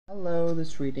Hello,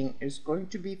 this reading is going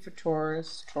to be for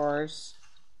Taurus. Taurus,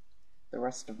 the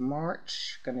rest of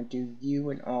March. Going to do you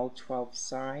in all 12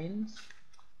 signs.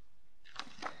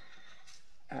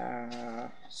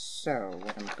 So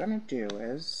what I'm going to do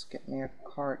is get me a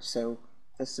card. So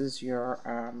this is your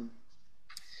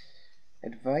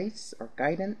advice or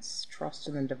guidance. Trust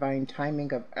in the divine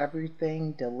timing of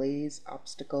everything. Delays,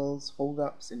 obstacles,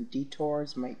 holdups, and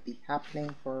detours might be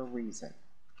happening for a reason.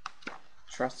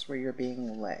 Trust where you're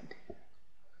being led.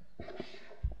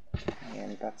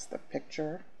 And that's the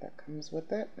picture that comes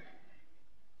with it.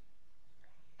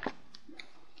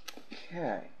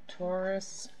 Okay,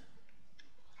 Taurus.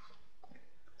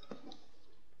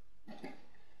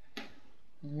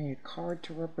 Give me a card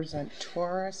to represent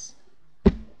Taurus.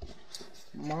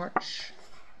 March.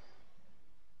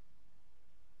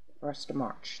 Rest of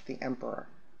March, the Emperor.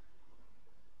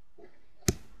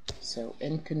 So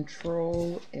in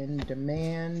control, in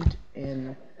demand,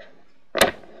 in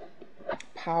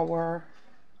power.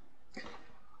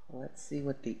 Let's see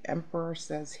what the Emperor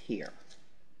says here.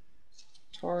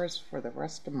 Taurus for the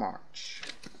rest of March.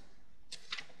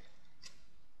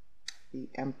 The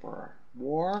Emperor.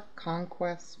 War,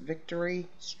 conquest, victory,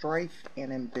 strife,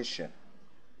 and ambition.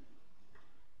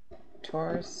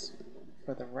 Taurus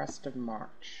for the rest of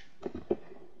March.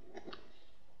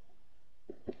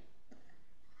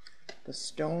 The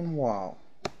stone wall.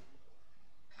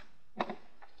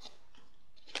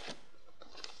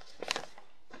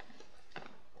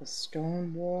 The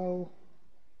stone wall,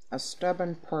 a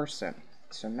stubborn person,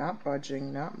 so not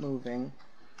budging, not moving,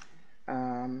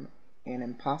 an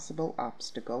impossible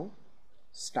obstacle,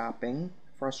 stopping,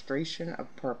 frustration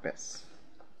of purpose.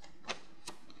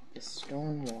 The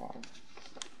stone wall.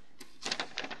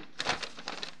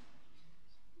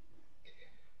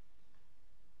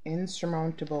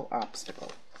 Insurmountable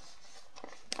obstacle.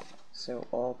 So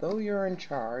although you're in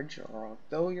charge, or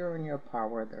although you're in your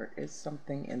power, there is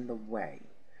something in the way.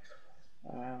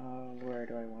 Where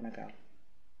do I want to go?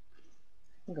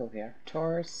 I'll go here.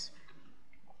 Taurus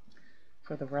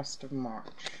for the rest of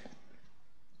March.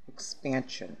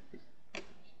 Expansion.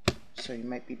 So you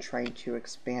might be trying to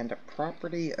expand a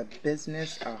property, a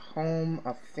business, a home,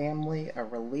 a family, a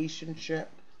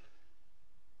relationship.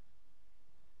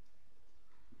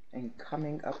 And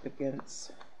coming up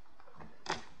against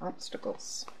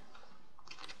obstacles.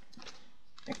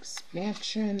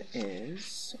 Expansion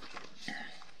is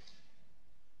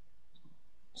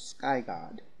Sky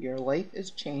God. Your life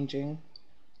is changing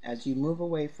as you move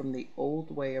away from the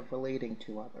old way of relating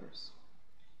to others.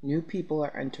 New people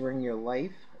are entering your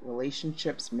life.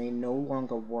 Relationships may no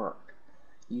longer work.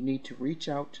 You need to reach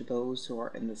out to those who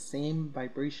are in the same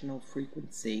vibrational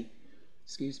frequency,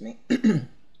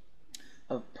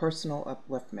 of personal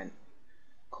upliftment.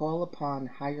 Call upon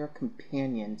higher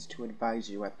companions to advise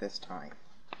you at this time.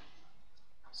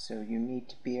 So you need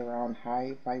to be around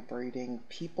high vibrating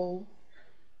people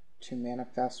to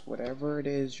manifest whatever it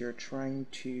is you're trying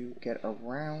to get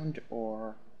around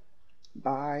or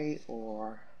buy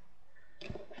or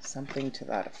something to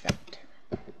that effect.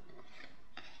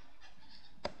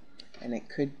 And it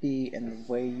could be in the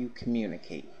way you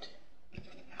communicate.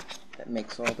 That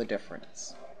makes all the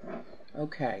difference.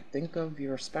 Okay, think of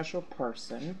your special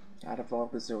person out of all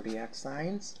the zodiac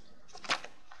signs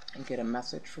and get a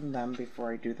message from them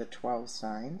before I do the 12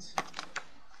 signs.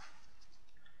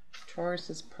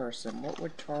 Taurus's person. What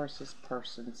would Taurus's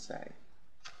person say?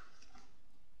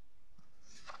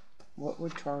 What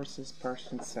would Taurus's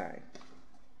person say?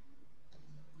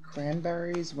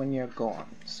 Cranberries when you're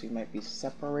gone. So you might be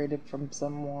separated from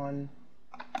someone,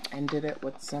 ended it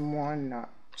with someone, not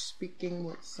speaking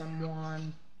with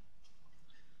someone.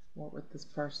 What would this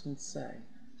person say?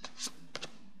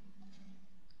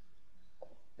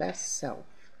 Best self.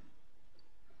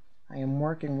 I am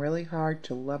working really hard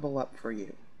to level up for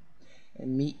you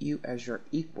and meet you as your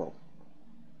equal.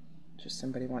 So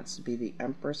somebody wants to be the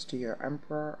Empress to your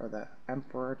Emperor or the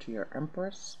Emperor to your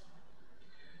Empress.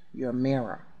 Your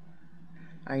mirror.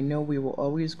 I know we will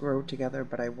always grow together,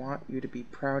 but I want you to be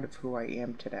proud of who I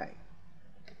am today.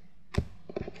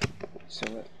 So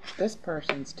if this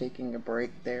person's taking a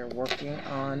break, they're working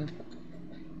on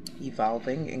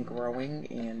evolving and growing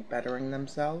and bettering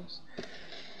themselves.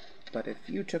 But if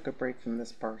you took a break from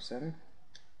this person,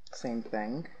 same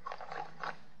thing.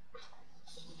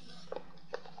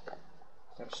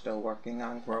 They're still working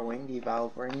on growing,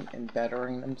 evolving, and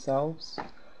bettering themselves.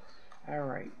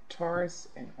 Alright, Taurus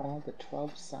and all the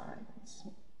 12 signs.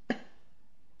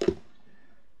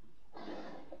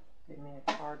 Give me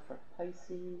a card for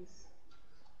Pisces,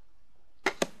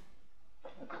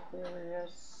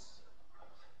 Aquarius,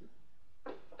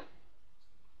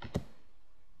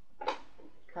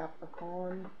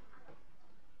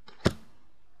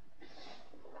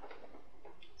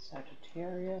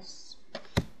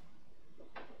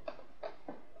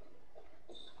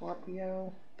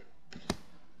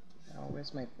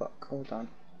 Where's my book? Hold on.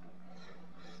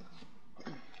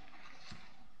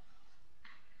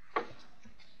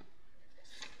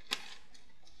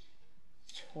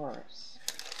 Taurus.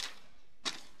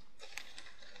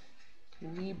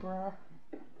 Libra.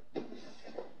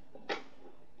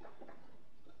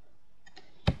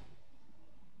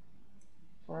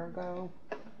 Virgo.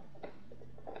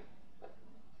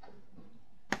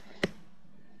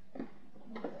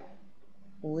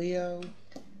 Leo.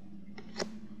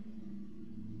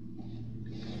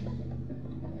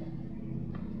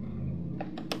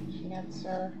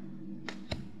 Cancer.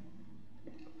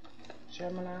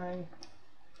 Gemini.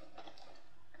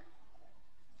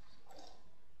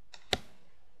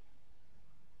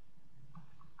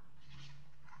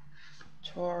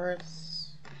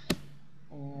 Taurus.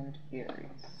 And Aries.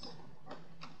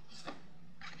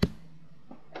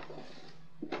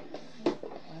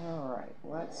 Alright,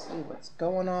 let's see what's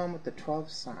going on with the 12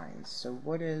 signs. So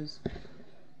what is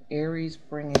Aries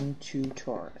bringing to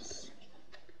Taurus?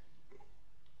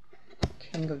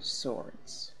 King of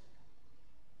Swords.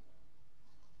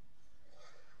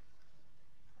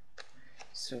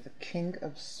 So the King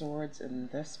of Swords in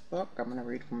this book, I'm going to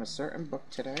read from a certain book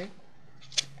today.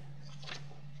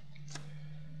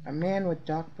 A man with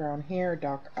dark brown hair,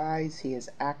 dark eyes. He is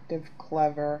active,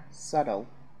 clever, subtle,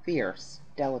 fierce,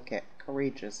 delicate,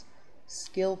 courageous,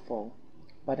 skillful,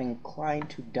 but inclined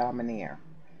to domineer.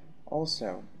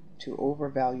 Also, to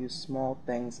overvalue small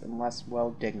things unless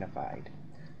well dignified.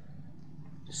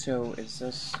 So is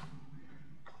this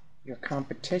your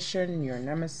competition, your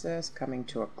nemesis, coming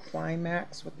to a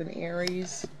climax with an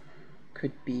Aries?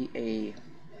 Could be a,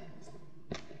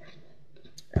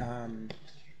 what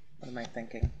am I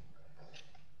thinking?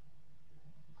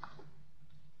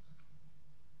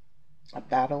 A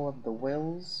battle of the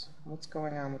wills? What's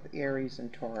going on with Aries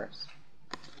and Taurus?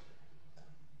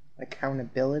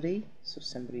 Accountability. So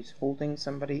somebody's holding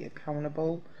somebody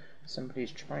accountable.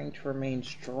 Somebody's trying to remain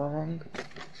strong.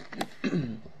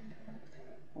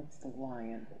 What's the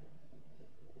lion?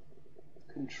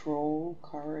 Control,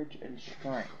 courage, and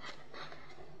strength.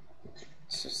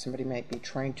 So somebody might be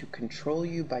trying to control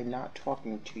you by not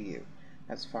talking to you,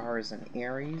 as far as an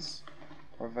Aries,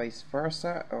 or vice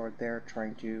versa, or they're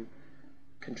trying to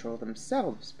control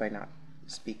themselves by not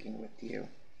speaking with you.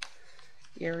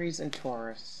 Aries and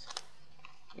Taurus.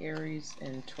 Aries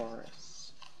and Taurus.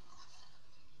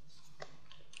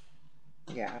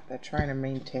 Yeah, they're trying to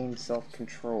maintain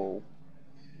self-control.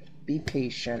 Be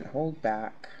patient, hold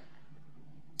back.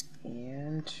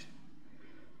 And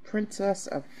Princess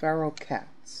of Feral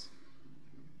Cats.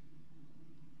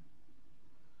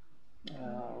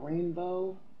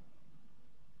 Rainbow,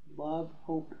 love,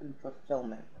 hope, and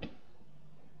fulfillment.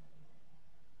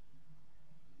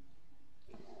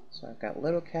 So I've got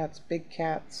little cats, big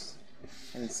cats,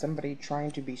 and somebody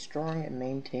trying to be strong and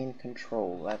maintain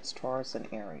control. That's Taurus and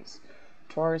Aries.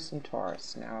 Taurus and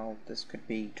Taurus. Now, this could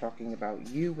be talking about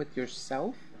you with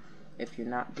yourself, if you're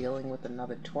not dealing with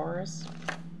another Taurus.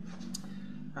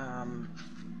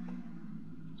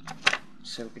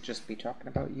 So it could just be talking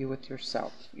about you with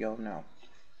yourself. You'll know.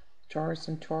 Taurus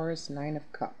and Taurus, Nine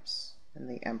of Cups, and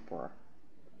the Emperor.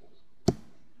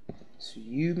 So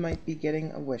you might be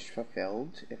getting a wish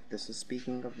fulfilled, if this is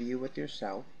speaking of you with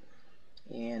yourself.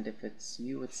 And if it's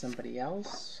you with somebody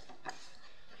else,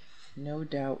 no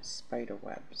doubt spider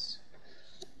webs.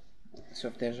 So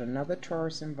if there's another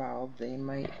Taurus involved, they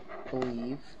might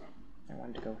believe... I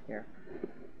wanted to go here.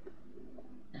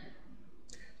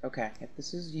 Okay, if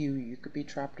this is you, you could be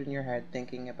trapped in your head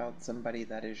thinking about somebody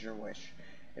that is your wish.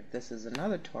 If this is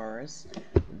another Taurus,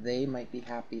 they might be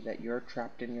happy that you're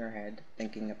trapped in your head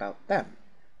thinking about them.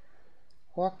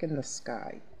 Hawk in the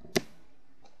Sky.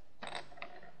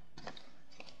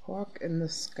 Hawk in the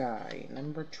Sky,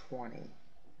 number 20.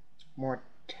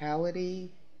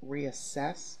 Mortality,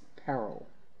 reassess, peril.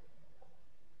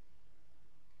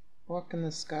 Hawk in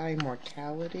the Sky,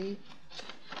 mortality.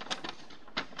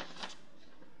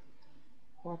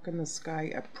 Hawk in the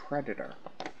Sky, a predator.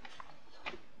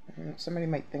 And somebody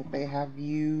might think they have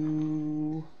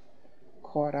you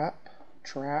caught up,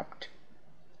 trapped.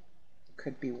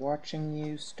 Could be watching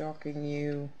you, stalking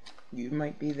you. You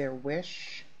might be their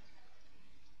wish.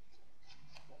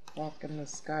 Hawk in the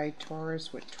Sky,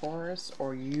 Taurus with Taurus,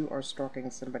 or you are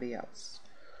stalking somebody else.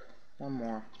 One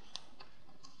more.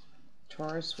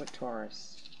 Taurus with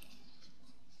Taurus.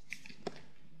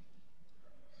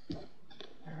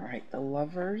 Alright, the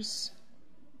Lovers.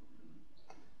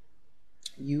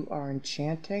 You are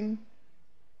enchanting.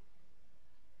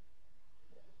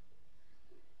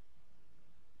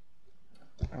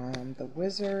 The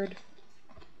Wizard.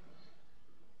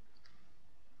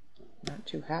 Not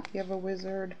Too happy of a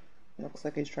wizard. Looks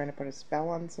like he's trying to put a spell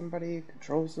on somebody,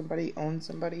 control somebody, own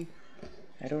somebody.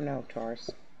 I don't know, Taurus.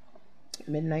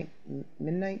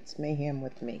 Midnight's mayhem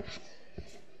with me.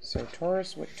 So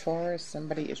Taurus with Taurus,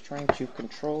 somebody is trying to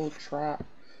control, trap,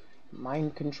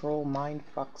 mind control, mind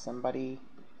fuck somebody.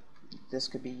 This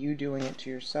could be you doing it to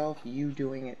yourself, you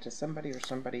doing it to somebody, or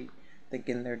somebody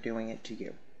thinking they're doing it to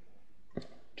you.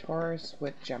 Taurus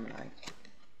with Gemini.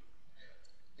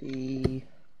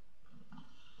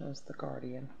 Where's the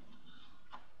Guardian?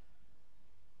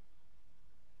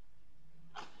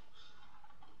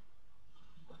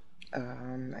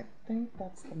 I think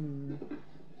that's the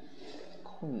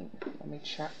Queen. Let me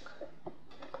check.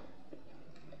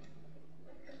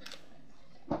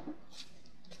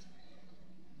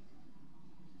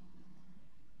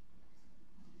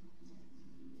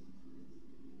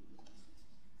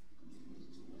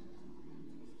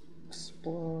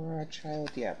 Explorer,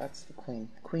 child, yeah, that's the Queen.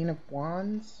 Queen of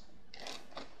Wands.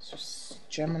 So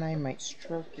Gemini might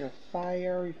stroke your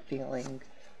fire, you're feeling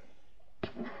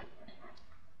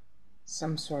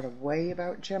some sort of way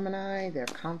about Gemini. They're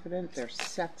confident, they're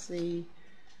sexy,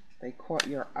 they caught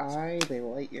your eye, they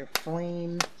light your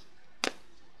flame,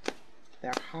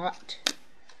 they're hot.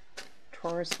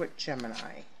 Taurus with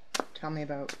Gemini. Tell me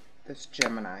about this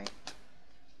Gemini.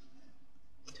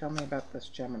 Tell me about this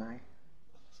Gemini.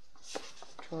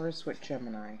 Taurus with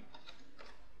Gemini.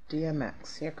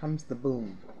 DMX, here comes the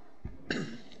boom.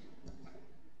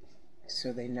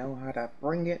 So they know how to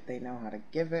bring it, they know how to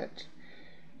give it.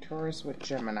 Taurus with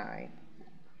Gemini.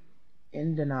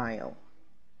 In denial.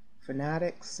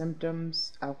 Fanatic,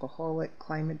 symptoms, alcoholic,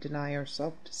 climate denier,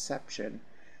 self-deception.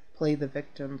 Play the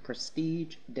victim,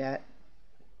 prestige, debt,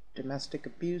 domestic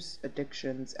abuse,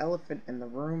 addictions, elephant in the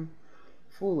room,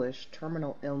 foolish,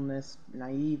 terminal illness,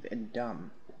 naive, and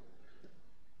dumb.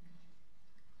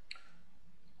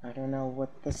 I don't know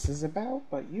what this is about,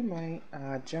 but you might.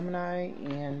 Gemini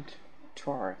and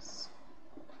Taurus.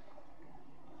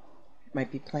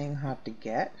 Might be playing hard to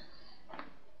get.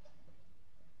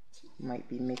 Might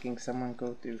be making someone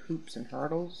go through hoops and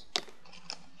hurdles.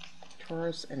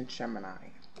 Taurus and Gemini.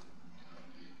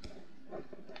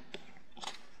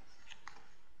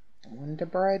 Wonder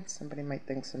bread. Somebody might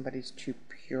think somebody's too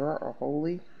pure or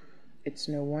holy. It's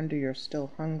no wonder you're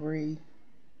still hungry.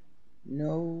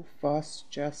 No fuss,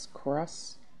 just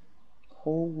crust.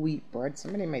 Whole wheat bread.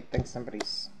 Somebody might think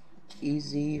somebody's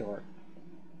easy or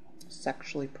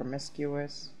sexually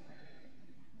promiscuous.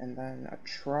 And then a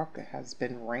truck has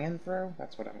been ran through.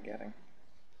 That's what I'm getting.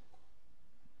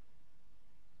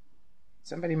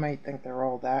 Somebody might think they're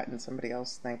all that, and somebody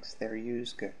else thinks they're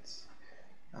used goods.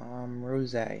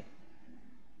 Rosé.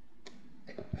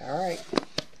 Alright.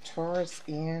 Taurus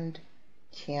and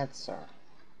Cancer.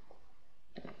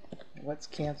 What's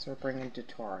Cancer bringing to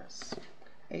Taurus?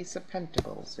 Ace of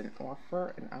Pentacles, an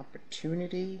offer, an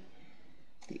opportunity.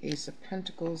 The Ace of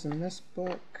Pentacles in this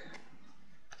book.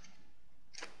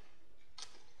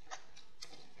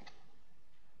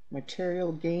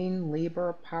 Material gain,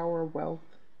 labor, power,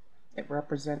 wealth. It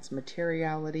represents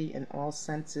materiality in all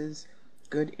senses,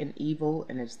 good and evil,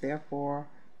 and is therefore,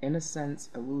 in a sense,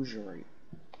 illusory.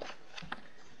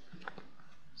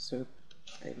 So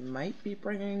they might be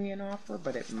bringing an offer,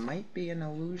 but it might be an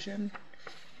illusion.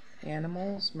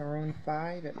 Animals, Maroon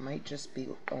 5, it might just be,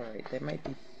 alright, they might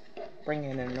be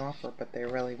bringing an offer, but they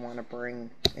really want to bring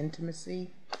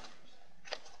intimacy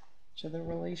to the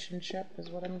relationship, is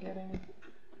what I'm getting.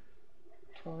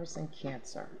 Taurus and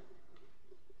Cancer.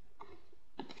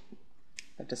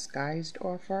 A disguised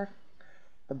offer.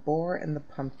 The Boar and the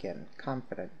Pumpkin.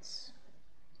 Confidence.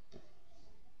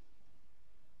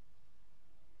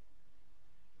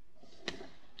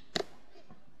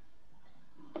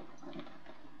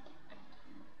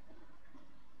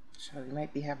 So you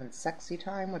might be having sexy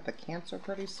time with the Cancer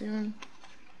pretty soon,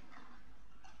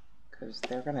 because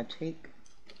they're going to take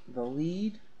the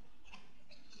lead.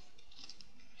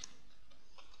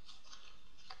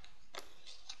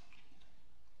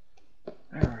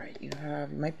 Alright, you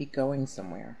might be going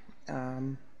somewhere.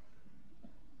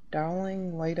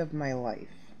 Darling, light of my life.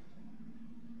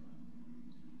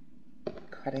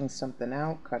 Cutting something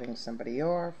out, cutting somebody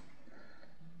off.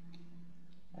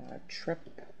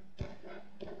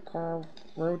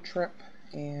 Road trip,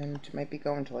 and might be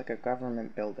going to like a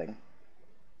government building.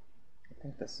 I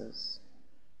think this is,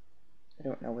 I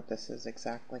don't know what this is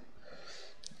exactly.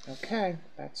 Okay,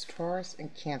 that's Taurus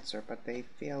and Cancer, but they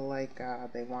feel like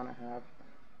they want to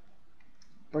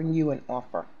bring you an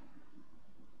offer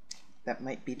that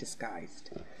might be disguised.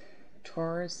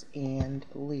 Taurus and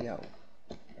Leo.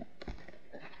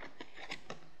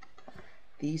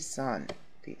 The Sun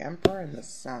The Emperor and the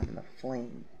Sun, the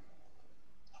Flame.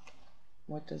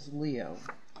 What does Leo?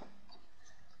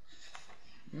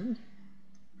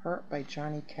 Hurt by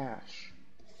Johnny Cash.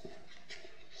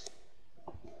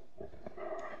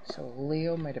 So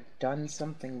Leo might have done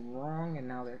something wrong and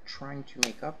now they're trying to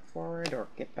make up for it or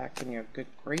get back in your good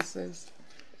graces.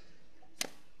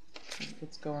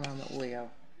 What's going on with Leo?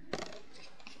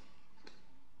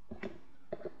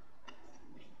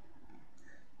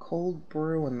 Cold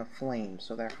brew and the flame.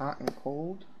 So they're hot and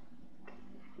cold.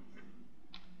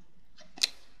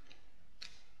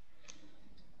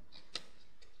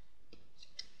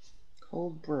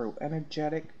 Cold brew,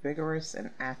 energetic, vigorous,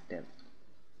 and active.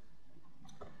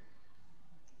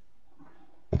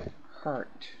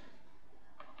 Hurt.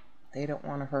 They don't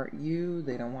want to hurt you.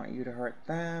 They don't want you to hurt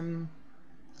them.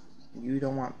 You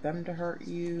don't want them to hurt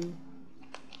you.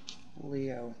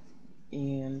 Leo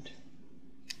and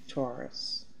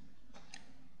Taurus.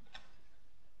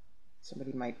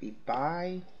 Somebody might be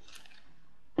bi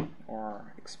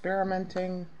or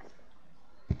experimenting.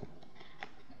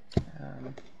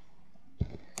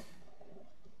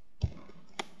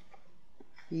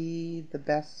 Be the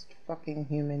best fucking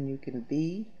human you can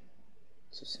be.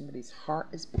 So somebody's heart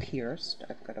is pierced.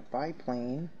 I've got a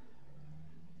biplane.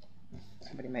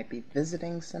 Somebody might be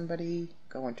visiting somebody,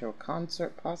 going to a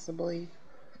concert possibly.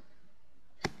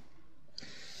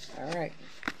 Alright,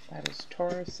 that is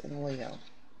Taurus and Leo.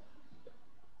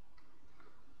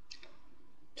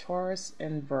 Taurus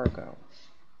and Virgo.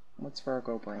 What's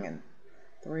Virgo bringing?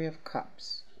 3 of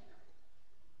Cups.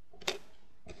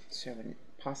 So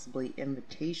possibly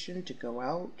invitation to go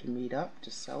out, to meet up,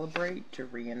 to celebrate, to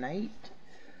reunite.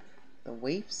 The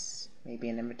Waifs, maybe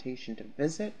an invitation to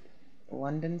visit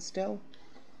London still.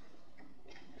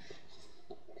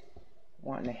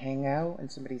 Wanting to hang out in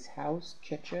somebody's house,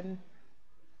 kitchen.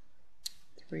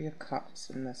 3 of Cups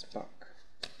in this book.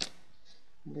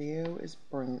 Leo is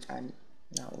bringing,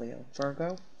 not Leo,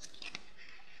 Virgo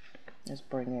is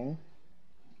bringing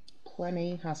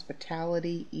plenty,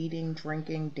 hospitality, eating,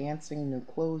 drinking, dancing, new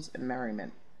clothes, and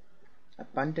merriment.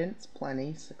 Abundance,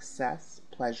 plenty, success,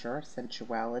 pleasure,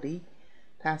 sensuality,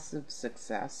 passive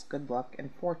success, good luck,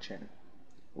 and fortune.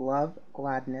 Love,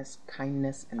 gladness,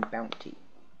 kindness, and bounty.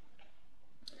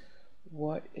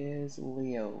 What is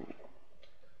Leo?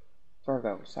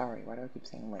 Virgo, sorry, why do I keep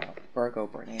saying Leo? Virgo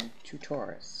bringing to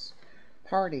Taurus.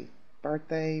 Party,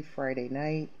 birthday, Friday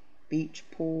night, beach,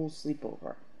 pool,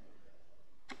 sleepover.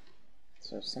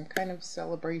 So some kind of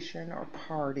celebration or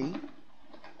party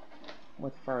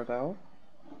with Virgo.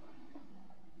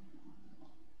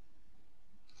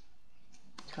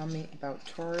 Tell me about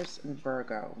Taurus and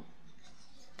Virgo.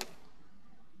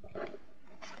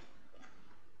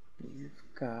 You've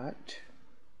got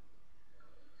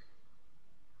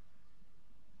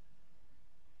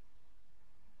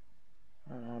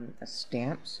a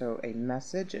stamp, so a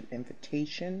message, an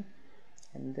invitation,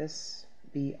 and this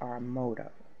be our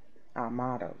motto. Our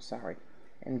motto, sorry.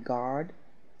 And God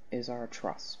is our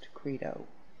trust, credo.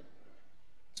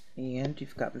 And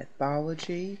you've got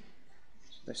mythology.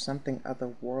 So there's something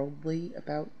otherworldly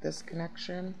about this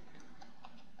connection.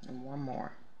 And one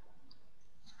more.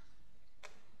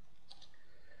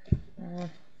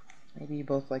 Maybe you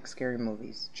both like scary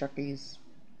movies. Chucky's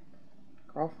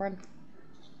girlfriend?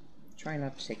 Try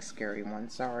not to take scary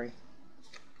ones, sorry.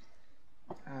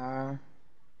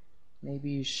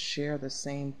 Maybe you share the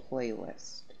same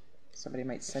playlist. Somebody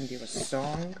might send you a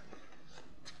song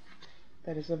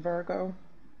that is a Virgo.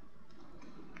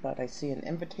 But I see an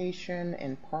invitation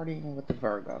and partying with the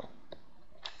Virgo.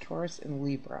 Taurus and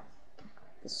Libra.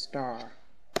 The Star.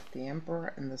 The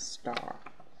Emperor and the Star.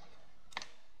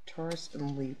 Taurus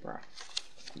and Libra.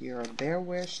 You're their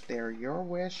wish, they're your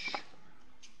wish.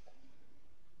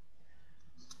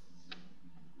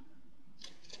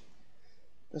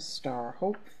 The Star.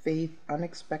 Hope, faith,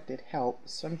 unexpected help,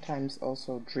 sometimes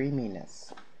also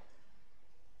dreaminess.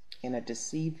 And a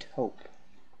deceived hope.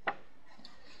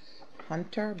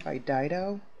 Hunter by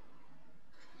Dido.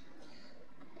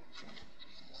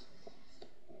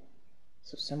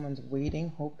 So someone's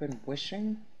waiting, hoping,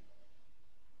 wishing.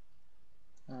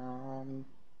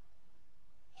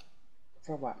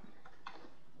 For what?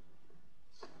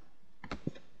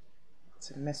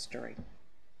 It's a mystery.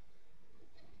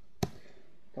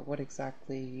 But what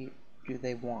exactly do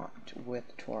they want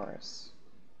with Taurus?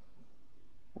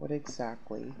 What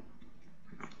exactly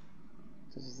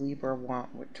does Libra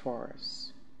want with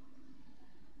Taurus?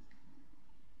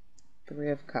 3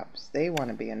 of Cups. They want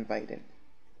to be invited.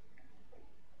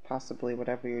 Possibly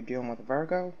whatever you're doing with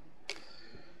Virgo.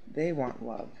 They want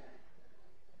love.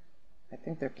 I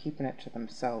think they're keeping it to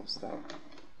themselves, though.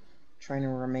 trying to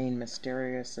remain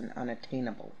mysterious and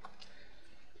unattainable.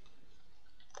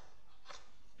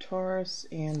 Taurus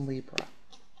and Libra.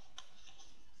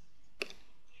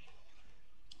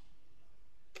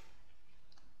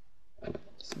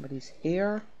 Somebody's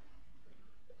here.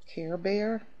 Care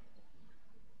Bear.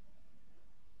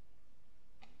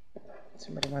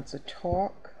 Somebody wants to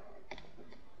talk.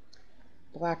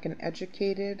 Black and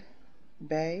educated.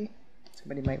 Bay.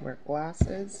 Somebody might wear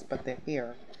glasses, but they're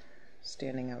here,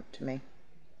 standing out to me.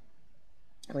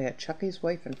 We had Chucky's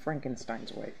wife and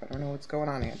Frankenstein's wife. I don't know what's going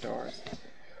on here, Taurus.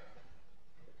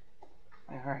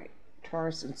 Alright,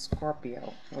 Taurus and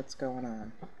Scorpio. What's going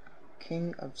on?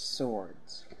 King of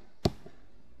Swords.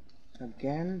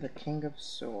 Again, the King of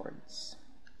Swords.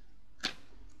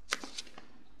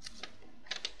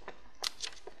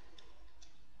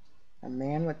 A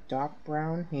man with dark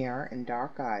brown hair and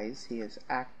dark eyes. He is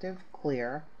active,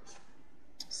 clear,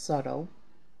 subtle,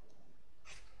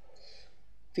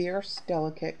 fierce,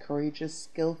 delicate, courageous,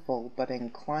 skillful, but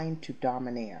inclined to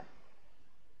domineer.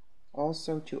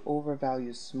 Also to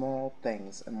overvalue small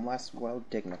things unless well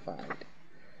dignified.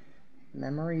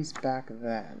 Memories back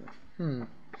then.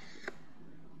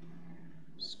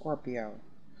 Scorpio.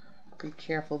 Be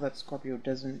careful that Scorpio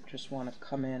doesn't just want to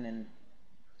come in and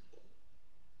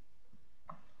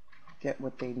get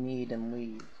what they need and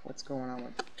leave. What's going on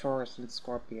with Taurus and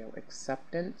Scorpio?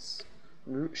 Acceptance,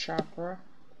 root chakra,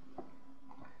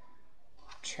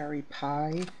 cherry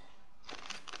pie,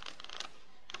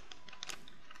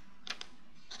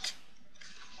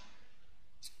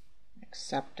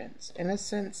 acceptance,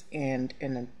 innocence, and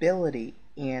an ability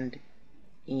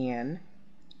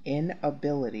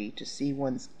inability to see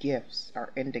one's gifts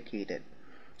are indicated,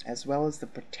 as well as the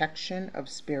protection of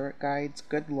spirit guides,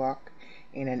 good luck,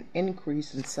 and an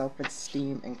increase in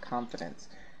self-esteem and confidence.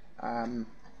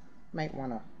 Might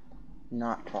want to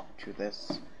not talk to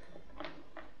this.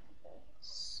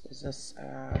 Is this,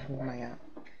 who am I at?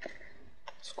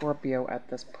 Scorpio at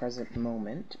this present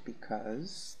moment,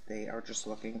 because they are just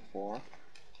looking for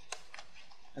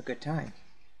a good time.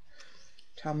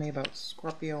 Tell me about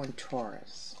Scorpio and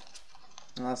Taurus.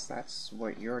 Unless that's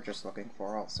what you're just looking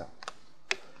for also.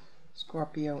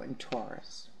 Scorpio and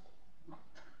Taurus.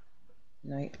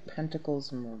 Knight of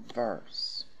Pentacles in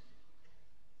reverse.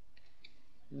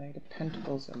 Knight of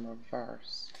Pentacles in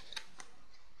reverse.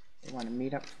 They want to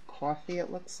meet up for coffee,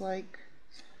 it looks like.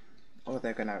 Or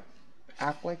they're going to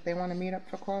act like they want to meet up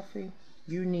for coffee.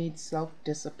 You need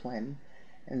self-discipline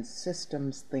and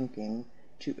systems thinking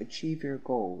to achieve your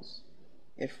goals.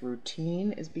 If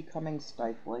routine is becoming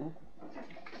stifling,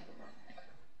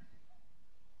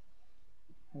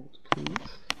 hold please.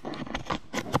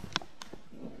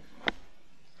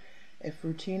 If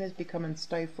routine is becoming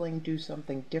stifling, do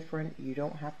something different. You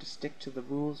don't have to stick to the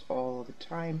rules all the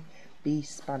time. Be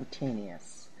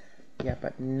spontaneous. Yeah,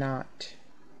 but not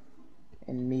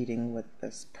in meeting with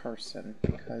this person,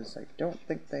 because I don't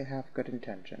think they have good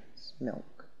intentions.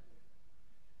 Milk.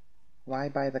 Why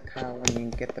buy the cow when you can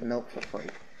get the milk for free?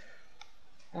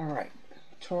 Alright,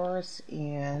 Taurus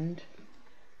and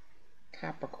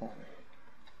Capricorn.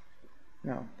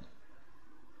 No.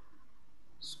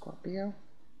 Scorpio?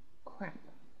 Crap.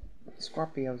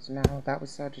 Scorpio's now, that was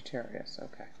Sagittarius,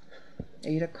 okay.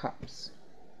 8 of Cups.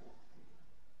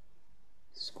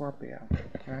 Scorpio,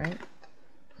 right?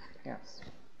 Yes.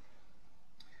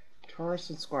 Taurus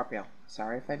and Scorpio.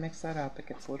 Sorry if I mix that up, it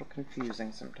gets a little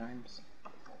confusing sometimes.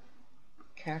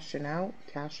 Cashing out,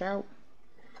 cash out.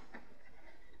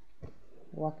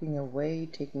 Walking away,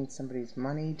 taking somebody's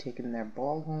money, taking their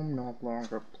ball home, no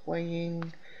longer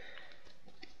playing.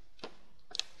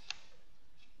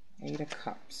 8 of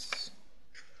Cups.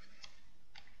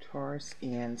 Taurus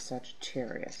and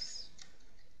Sagittarius.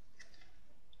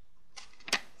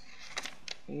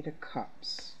 8 of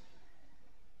Cups.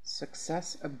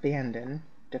 Success abandoned.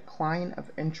 Decline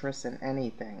of interest in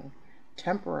anything.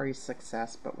 Temporary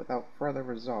success but without further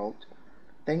result.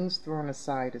 Things thrown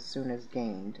aside as soon as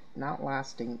gained. Not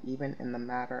lasting even in the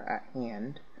matter at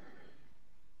hand.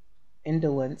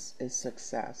 Indolence is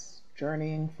success.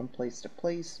 Journeying from place to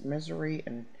place. Misery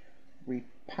and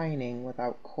repining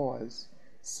without cause.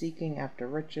 Seeking after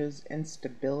riches.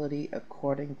 Instability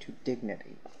according to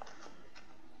dignity.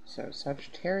 So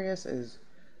Sagittarius is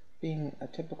being a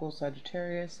typical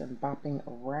Sagittarius and bopping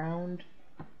around.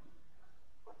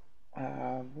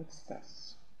 What's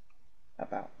this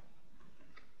about?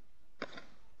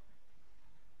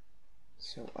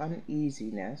 So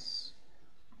uneasiness,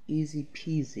 easy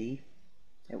peasy.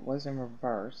 It was in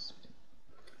reverse.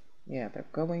 Yeah, they're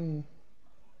going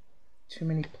too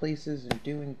many places and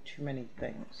doing too many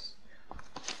things.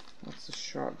 What's the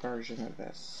short version of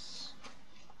this?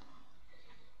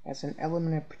 As an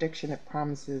element of prediction, it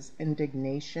promises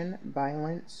indignation,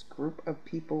 violence, group of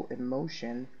people in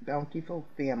motion, bountiful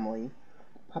family,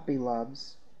 puppy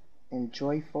loves, and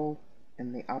joyful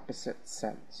in the opposite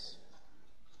sense.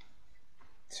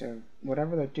 So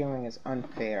whatever they're doing is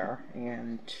unfair,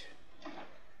 and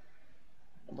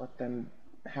let them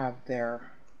have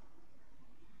their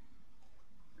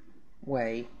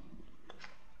way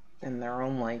in their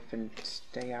own life and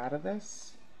stay out of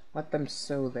this. Let them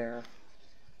sow their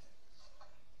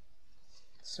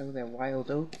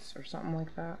wild oats or something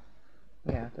like that.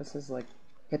 Yeah, this is like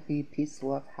hippie, peace,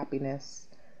 love, happiness.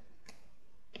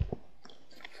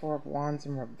 Four of Wands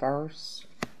in reverse.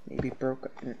 Maybe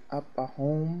broken up a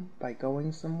home by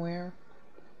going somewhere.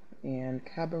 And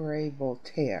Cabaret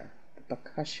Voltaire, the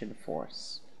percussion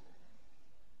force.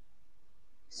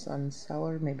 Sun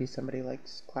Cellar, maybe somebody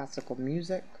likes classical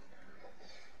music.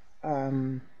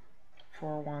 Four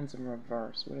of Wands in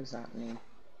reverse, what does that mean?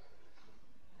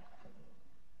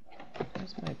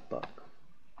 Where's my book?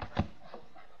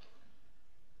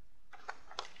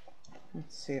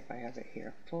 Let's see if I have it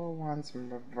here. Four of Wands in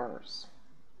reverse.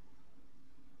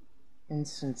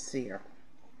 Insincere.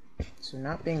 So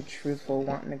not being truthful,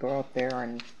 wanting to go out there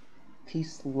and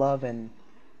peace, love, and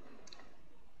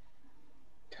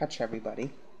touch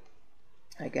everybody.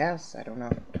 I guess, I don't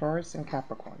know. Taurus and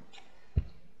Capricorn.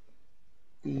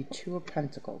 The Two of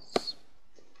Pentacles.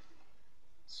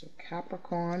 So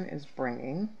Capricorn is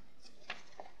bringing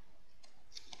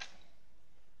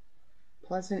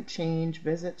pleasant change,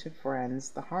 visit to friends,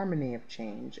 the harmony of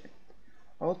change,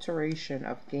 alteration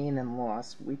of gain and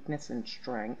loss, weakness and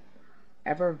strength,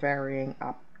 ever-varying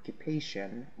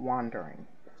occupation, wandering,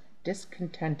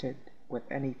 discontented with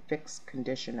any fixed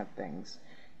condition of things,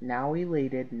 now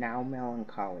elated, now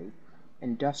melancholy,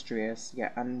 industrious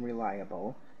yet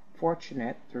unreliable,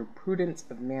 fortunate through prudence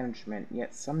of management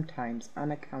yet sometimes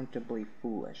unaccountably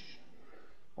foolish,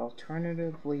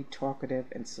 alternatively talkative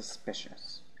and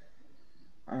suspicious.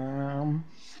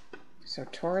 So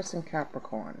Taurus and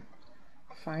Capricorn.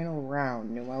 Final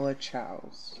round, Noella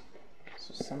Chow's.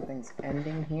 So something's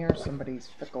ending here, somebody's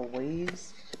fickle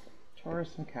ways.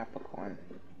 Taurus and Capricorn.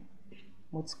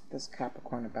 What's this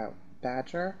Capricorn about?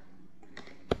 Badger?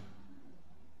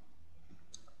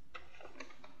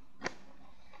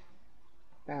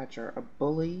 Badger, a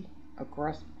bully,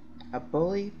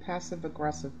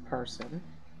 passive-aggressive person.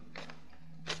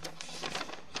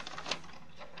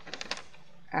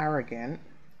 Arrogant.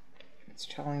 It's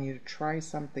telling you to try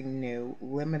something new,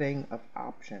 limiting of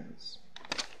options.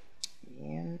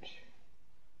 And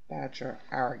Badger,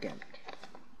 arrogant.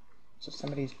 So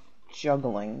somebody's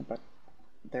juggling, but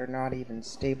they're not even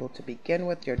stable to begin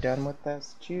with. You're done with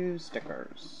this. Two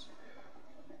stickers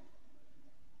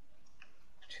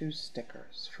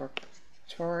for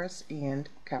Taurus and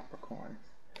Capricorn.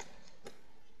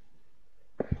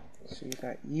 So you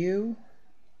got you.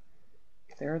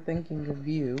 They're thinking of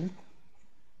you.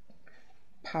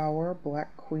 Power,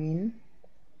 Black Queen.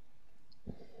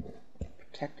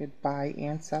 Protected by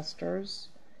ancestors.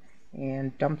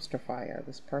 And dumpster fire.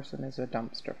 This person is a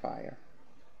dumpster fire.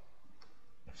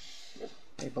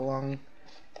 They belong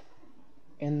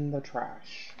in the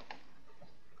trash.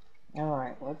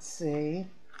 Alright, let's see.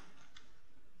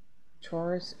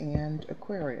 Taurus and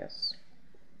Aquarius.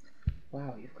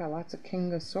 Wow, you've got lots of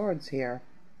King of Swords here.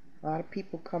 A lot of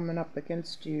people coming up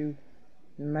against you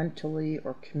mentally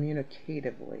or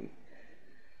communicatively.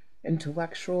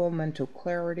 Intellectual, mental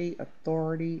clarity,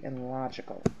 authority, and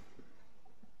logical.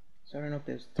 So I don't know if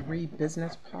there's 3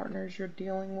 business partners you're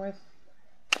dealing with.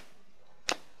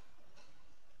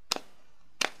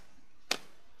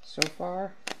 So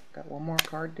far, got one more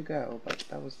card to go, but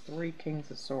that was 3 Kings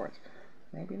of Swords.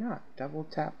 Maybe not. Double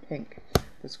tap pink.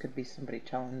 This could be somebody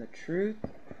telling the truth,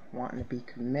 wanting to be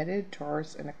committed.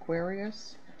 Taurus and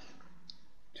Aquarius.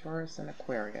 Taurus and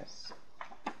Aquarius.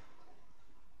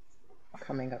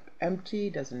 Coming up empty,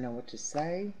 doesn't know what to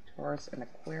say. Taurus and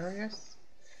Aquarius.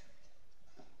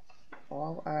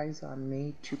 All eyes on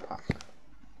me, Tupac.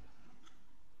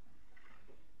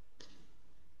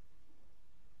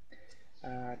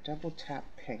 Double tap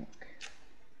pink.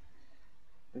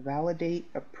 Validate,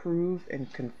 approve,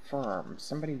 and confirm.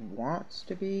 Somebody wants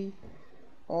to be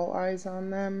all eyes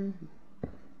on them.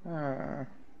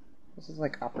 This is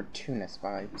like opportunist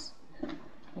vibes.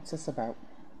 What's this about?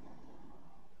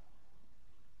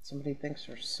 Somebody thinks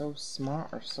they're so smart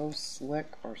or so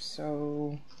slick or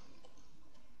so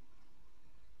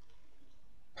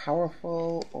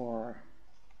powerful, or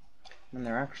when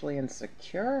they're actually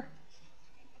insecure.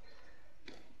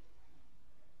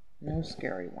 No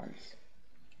scary ones.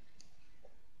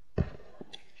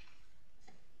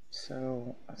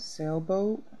 So, a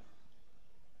sailboat.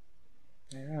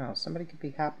 I don't know. Somebody could be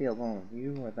happy alone.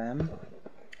 You or them.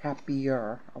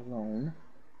 Happier alone.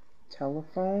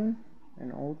 Telephone.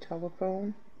 An old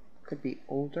telephone. Could be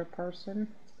older person.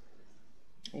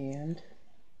 And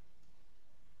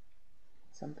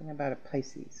something about a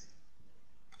Pisces.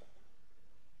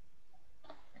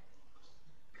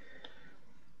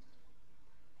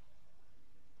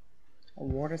 A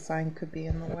water sign could be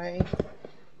in the way.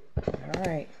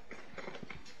 Alright.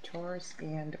 Taurus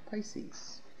and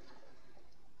Pisces.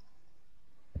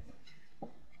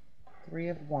 Three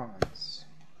of Wands.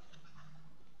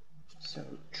 So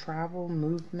travel,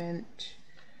 movement,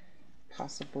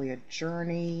 possibly a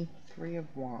journey. Three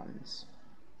of Wands.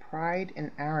 Pride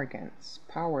and arrogance,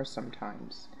 power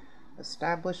sometimes.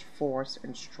 Established force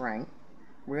and strength.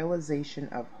 Realization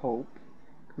of hope.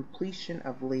 Completion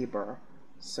of labor.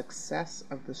 Success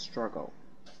of the struggle.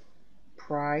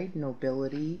 Pride,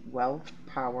 nobility, wealth,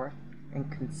 power, and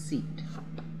conceit.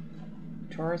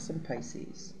 Taurus and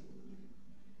Pisces.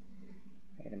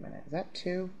 Wait a minute, is that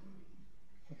two?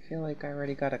 I feel like I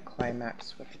already got a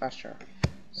climax with Usher.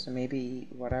 So maybe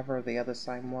whatever the other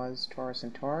sign was, Taurus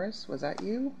and Taurus, was that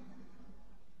you?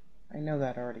 I know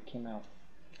that already came out.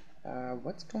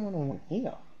 What's going on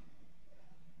here?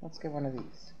 Let's get one of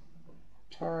these.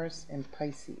 Taurus and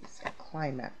Pisces, a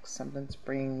climax. Something's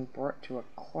being brought to a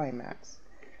climax.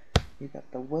 You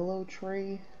got the willow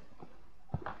tree.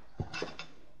 I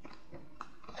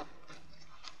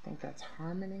think that's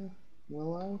harmony.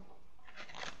 Willow.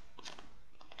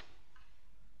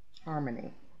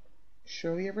 Harmony.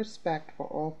 Show your respect for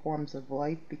all forms of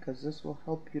life because this will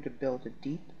help you to build a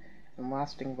deep and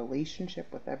lasting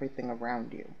relationship with everything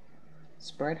around you.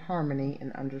 Spread harmony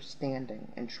and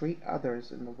understanding and treat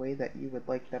others in the way that you would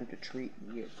like them to treat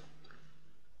you.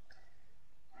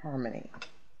 Harmony.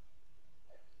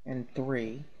 And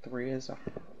three. Three is a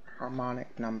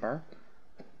harmonic number.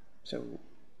 So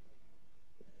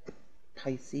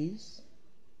Pisces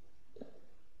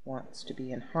wants to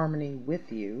be in harmony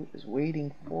with you, is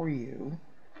waiting for you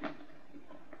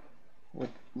with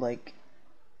like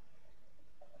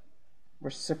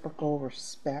reciprocal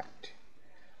respect.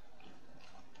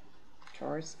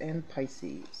 Taurus and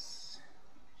Pisces.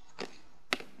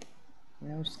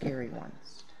 No scary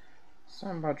ones.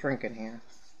 Something about drinking here.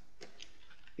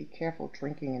 Be careful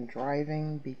drinking and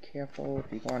driving. Be careful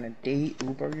if you go on a date,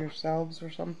 Uber yourselves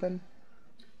or something.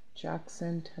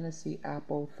 Jackson, Tennessee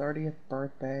Apple, 30th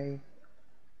birthday.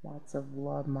 Lots of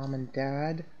love, Mom and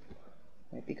Dad.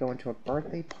 Might be going to a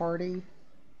birthday party.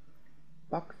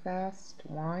 Buckfast,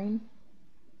 wine.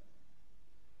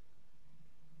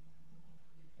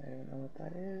 I don't know what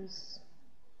that is.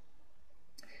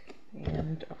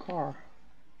 And a car.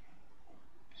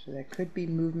 So there could be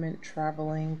movement,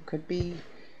 traveling, could be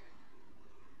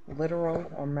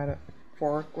literal or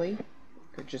metaphorically.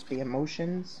 Could just be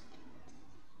emotions.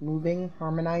 Moving,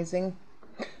 harmonizing.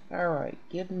 Alright,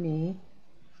 give me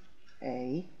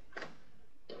a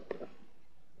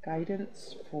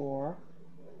guidance for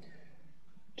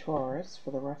Taurus for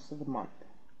the rest of the month.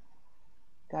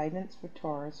 Guidance for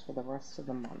Taurus for the rest of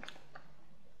the month.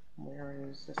 Where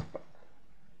is this book?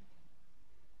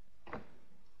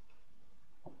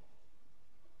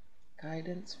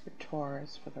 Guidance for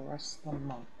Taurus for the rest of the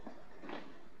month.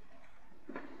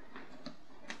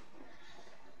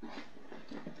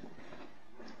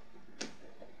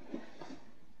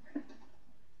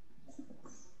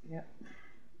 Yep.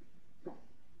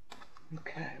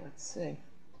 Okay, let's see.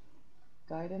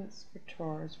 Guidance for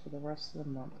Taurus for the rest of the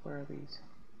month. Where are these?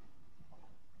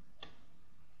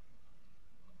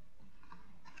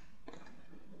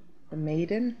 The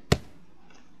Maiden.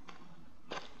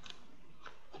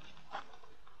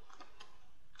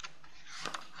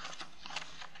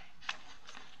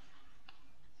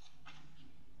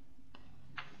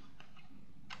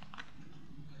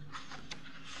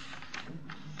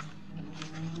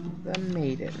 The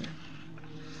Maiden.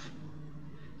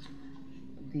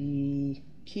 The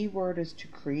key word is to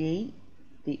create.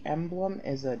 The emblem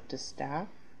is a distaff.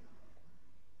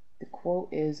 The quote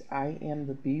is, I am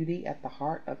the beauty at the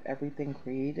heart of everything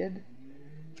created.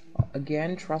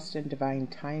 Again, trust in divine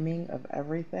timing of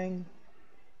everything.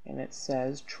 And it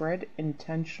says, tread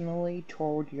intentionally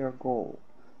toward your goal.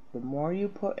 The more you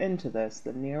put into this,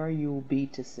 the nearer you will be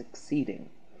to succeeding.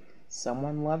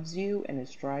 Someone loves you and is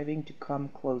striving to come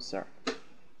closer.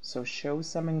 So show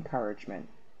some encouragement.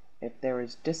 If there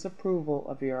is disapproval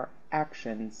of your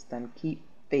actions, then keep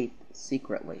faith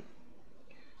secretly.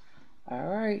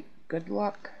 Alright, good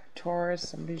luck, Taurus.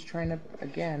 Somebody's trying to,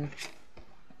 again,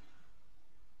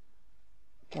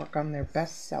 work on their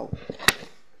best self.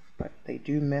 But they they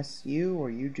do miss you or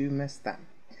you do miss them.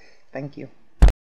 Thank you.